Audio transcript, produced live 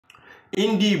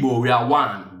In Igbo, we are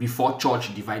one before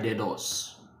church divided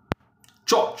us.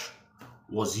 Church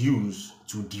was used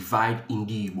to divide in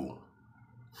Igbo.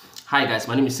 Hi guys,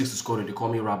 my name is Six Scotty. They call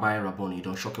me Rabbi Rabboni, the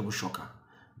unshockable shocker,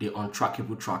 the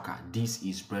untrackable tracker. This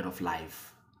is bread of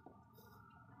life.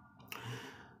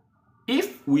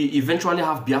 If we eventually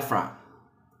have Biafra,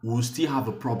 we'll still have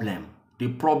a problem. The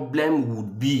problem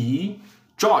would be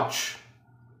church.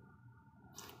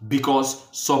 Because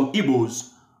some Igbos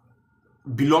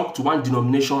belong to one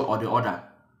denomination or the other.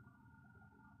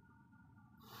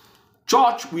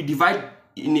 Church we divide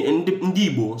in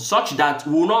Igbo such that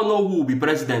we will not know who will be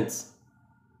president.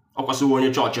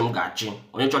 Onye church gachi,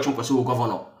 onye church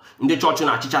governor. In the church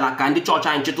na chichalaka, in the church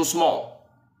are too small.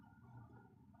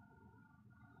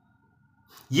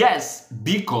 Yes,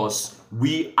 because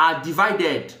we are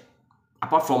divided.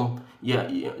 Apart from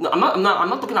no, I'm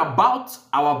not talking about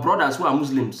our brothers who are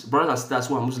Muslims, brothers and sisters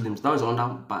who are Muslims. That is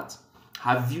another part.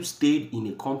 Have you stayed in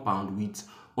a compound with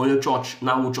only church,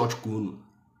 now church kun?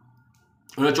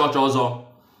 Only church also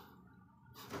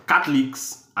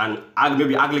Catholics and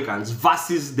maybe Anglicans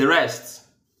versus the rest.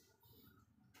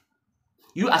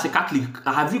 You as a Catholic,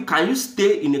 can you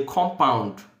stay in a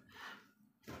compound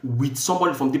with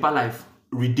somebody from Deeper Life,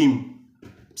 Redeem,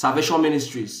 Salvation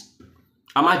Ministries,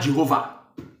 Ama Jehovah,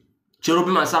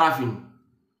 Cherubim and Seraphim,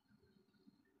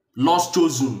 Lost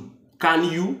Chosen? Can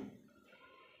you?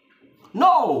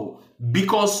 No,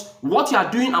 because what you are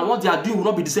doing and what they are doing will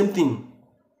not be the same thing.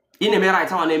 In name right,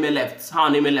 how name left, how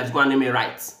name left, go and name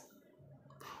right.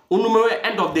 Unume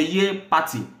end of the year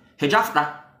party,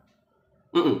 hejafta.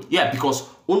 Yeah, because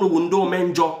unu wundo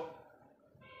menjo.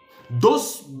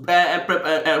 Those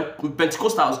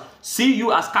Pentecostals see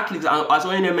you as Catholics and as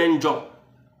only menjo.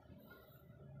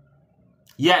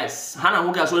 Yes, Hana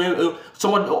Hoga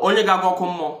someone only go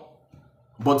come more.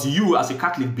 But you as a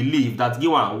Catholic believe that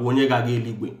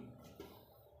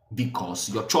because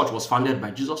your church was founded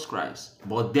by Jesus Christ,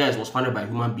 but theirs was founded by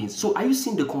human beings. So are you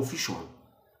seeing the confusion?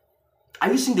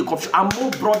 Are you seeing the confusion?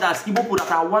 Among brothers, Igbo people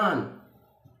that are one.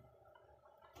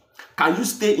 Can you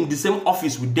stay in the same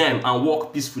office with them and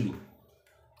work peacefully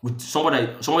with somebody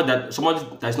that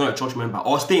is not a church member,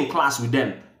 or stay in class with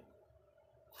them?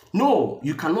 No,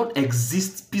 you cannot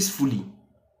exist peacefully.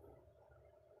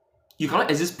 You cannot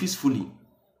exist peacefully.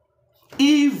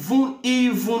 Even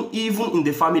in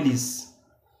the families.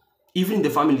 Even in the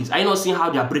families. Are you not seeing how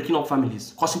they are breaking up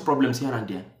families, causing problems here and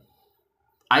there?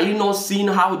 Are you not seeing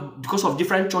how, because of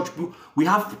different church people, we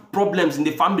have problems in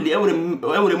the family? Every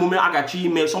moment I got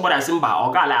email, somebody I say, oh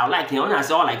God, I like it, I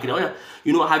say, oh, like it.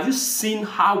 You know, have you seen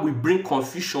how we bring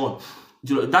confusion?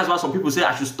 You know, that's why some people say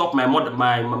I should stop my mother,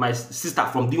 my sister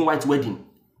from doing white wedding.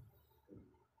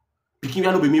 Picking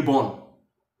me be born.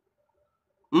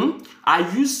 Are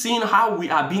you seeing how we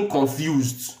are being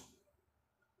confused?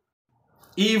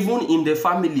 Even in the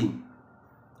family.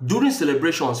 During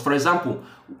celebrations, for example,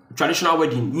 traditional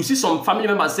wedding, you see some family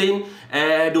members saying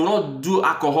they will not do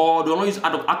alcohol, they will not use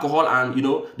alcohol, and you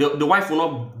know, the wife will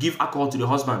not give alcohol to the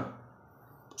husband.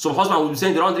 Some husband will be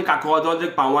saying they don't drink alcohol, they don't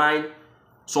drink palm wine.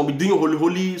 Some be doing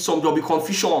holy, some there will be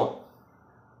confusion.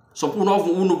 Some people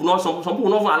will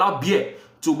not allow beer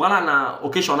to balance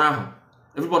occasion.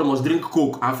 Everybody must drink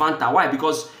Coke and Fanta. Why?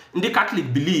 Because in the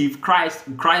Catholic belief, Christ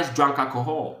drank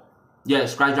alcohol.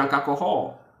 Yes, Christ drank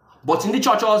alcohol. But in the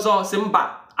church also,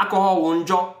 simba, alcohol won't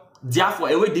join. Therefore,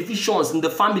 away divisions in the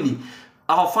family.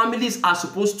 Our families are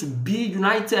supposed to be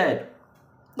united,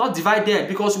 not divided,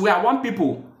 because we are one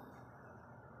people.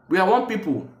 We are one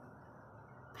people.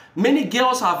 Many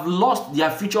girls have lost their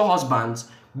future husbands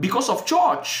because of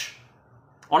church.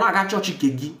 Onaga church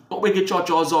ikegi, okpege church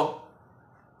also.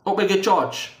 Okpege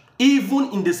church.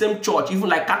 Even in the same church, even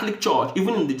like Catholic church,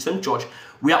 even in the same church,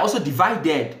 we are also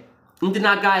divided.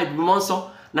 Ndinaga ebimonso,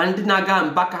 na ndinaga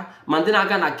mbaka,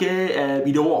 mandinaga na ke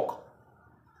be the work.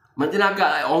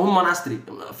 Mandinaga own monastery,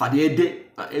 fadede,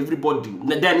 everybody.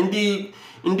 Then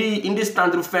in the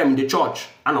standard firm, the church,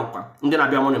 anoka, ndina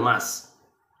be among mass.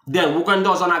 Then we can do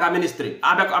onaga ministry.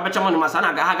 Abecha money mass,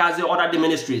 anaga hagaze other the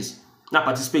ministries. Na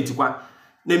participate kwa.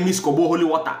 They miss kobo holy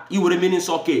water. You will remain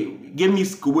okay. Give me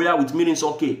koboya with meanings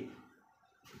okay.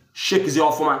 Shake the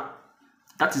offman.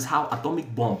 That is how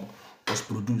atomic bomb was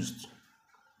produced.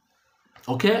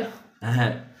 Okay?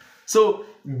 So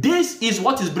this is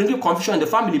what is bringing confusion in the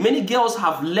family. Many girls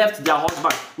have left their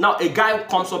husband. Now a guy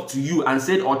comes up to you and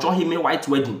said, "Ocho him a white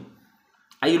wedding,"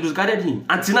 and you discarded him.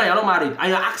 Until now you're not married, and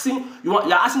you're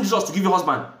asking Jesus to give you a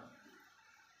husband.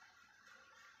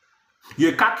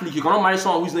 You're a Catholic. You cannot marry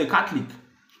someone who is not a Catholic.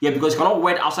 Yeah, because you cannot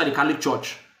wed outside the Catholic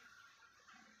Church.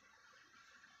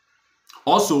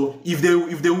 Also, if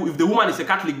the woman is a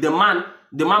Catholic, the man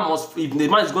the man must, if the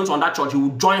man is going to that church, he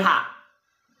will join her.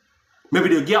 Maybe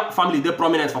they get family, they're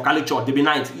prominent for Catholic church, they be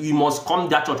night. You must come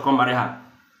that church, come marry her.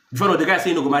 Before you know, the guy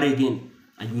saying no go marry again,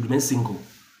 and you remain single.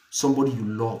 Somebody you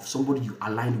love, somebody you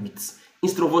align with.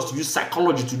 Instead of us to use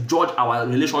psychology to judge our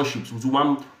relationships with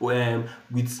one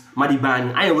with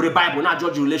Maribani, I read the Bible, not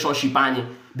judge relationship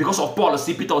because of Paul.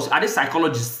 See, Peter, are they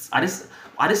psychologists? Are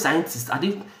they scientists? Are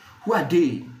they, who are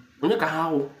they?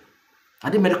 Are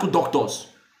they medical doctors?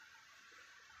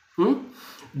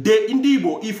 They in the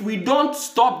Igbo, if we don't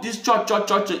stop this church,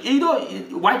 you know,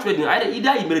 white wedding,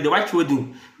 either he made the white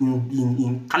wedding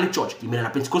in Catholic church, he made a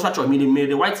Pentecostal church, he made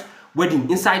the white wedding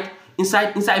inside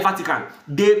Vatican.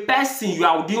 The person you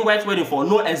are doing white wedding for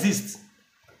no exist.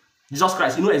 Jesus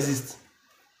Christ, you no exist.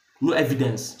 No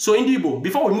evidence. So in the Igbo,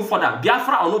 before we move further,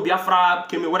 Biafra or no Biafra,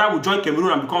 whether we join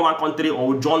Cameroon and become one country or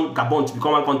we join Gabon to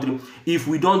become one country, if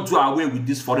we don't do away with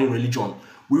this foreign religion,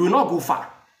 we will not go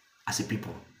far as a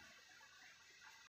people.